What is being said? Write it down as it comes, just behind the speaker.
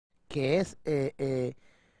que es eh,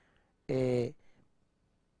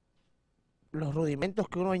 los rudimentos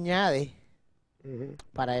que uno añade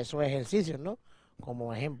para esos ejercicios, ¿no?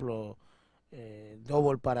 Como ejemplo,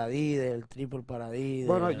 double paradiddle, el triple Bueno,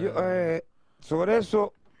 paradiddle. sobre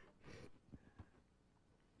eso,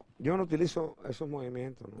 yo no utilizo esos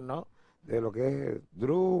movimientos, ¿no? ¿No? De lo que es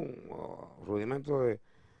drum, o rudimentos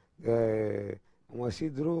como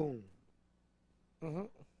decir drum. Ujú.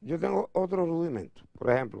 Yo tengo otro rudimento.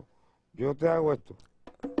 Por ejemplo, yo te hago esto.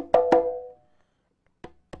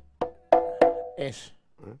 Eso.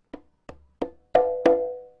 ¿Eh?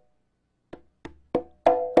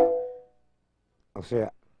 O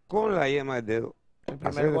sea, con la yema del dedo, El primer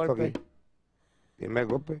hacer esto golpe, aquí. Primer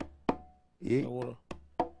golpe. Y seguro.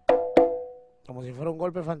 Como si fuera un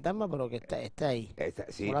golpe fantasma, pero que está ahí. sí,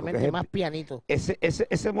 porque Solamente más pianito.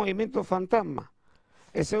 ese movimiento fantasma,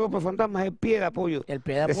 ese golpe fantasma es el pie de apoyo El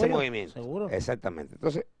pie de de ese apoyo, movimiento. seguro. Exactamente.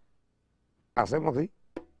 Entonces, hacemos así.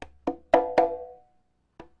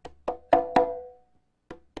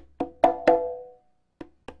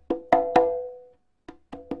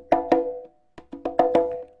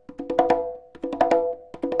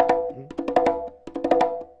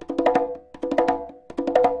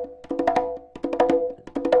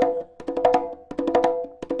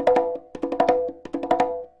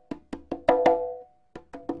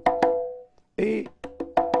 Y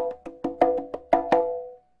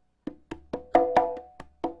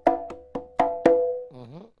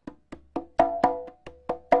Ujú.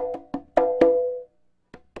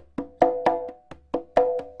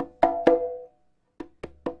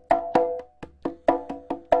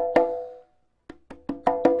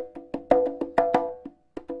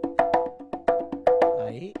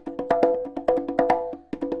 Ahí.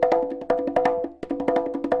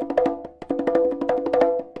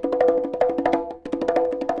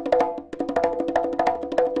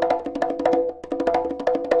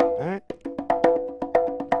 ¿eh?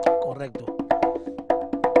 Correcto.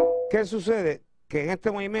 ¿Qué sucede? Que en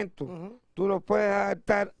este movimiento Ujú. tú lo puedes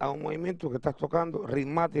adaptar a un movimiento que estás tocando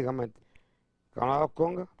ritmáticamente. Con las dos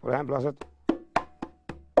congas, por ejemplo, hacer esto.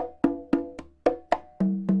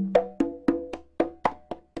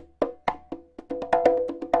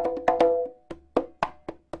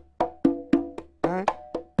 ¿eh?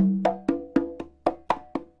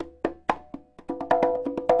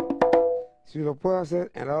 Si lo puedes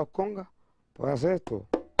hacer en las dos congas, puedes hacer esto.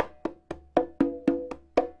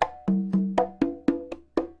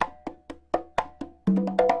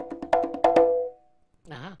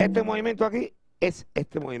 Ajá. Este movimiento aquí es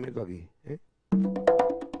este movimiento aquí.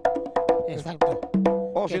 Exacto.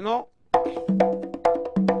 O Que, si no,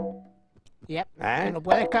 yep, que ¿eh? lo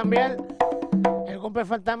puedes cambiar. El golpe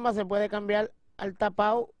fantasma se puede cambiar al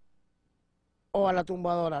tapado o a la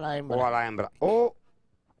tumbadora, a la O hembra. a la hembra. O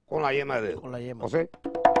con la yema de dedo. Con la yema. O sea,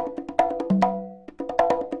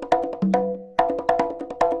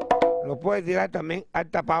 lo puedes tirar también al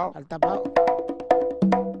tapado. Al tapado.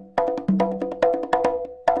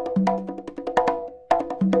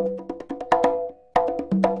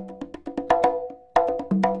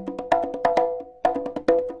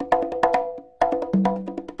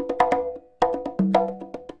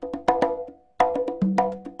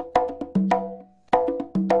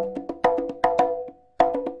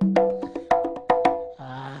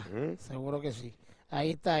 Ah, ¿Mm? seguro que sí.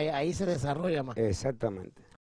 Ahí está, ahí se desarrolla más. Exactamente.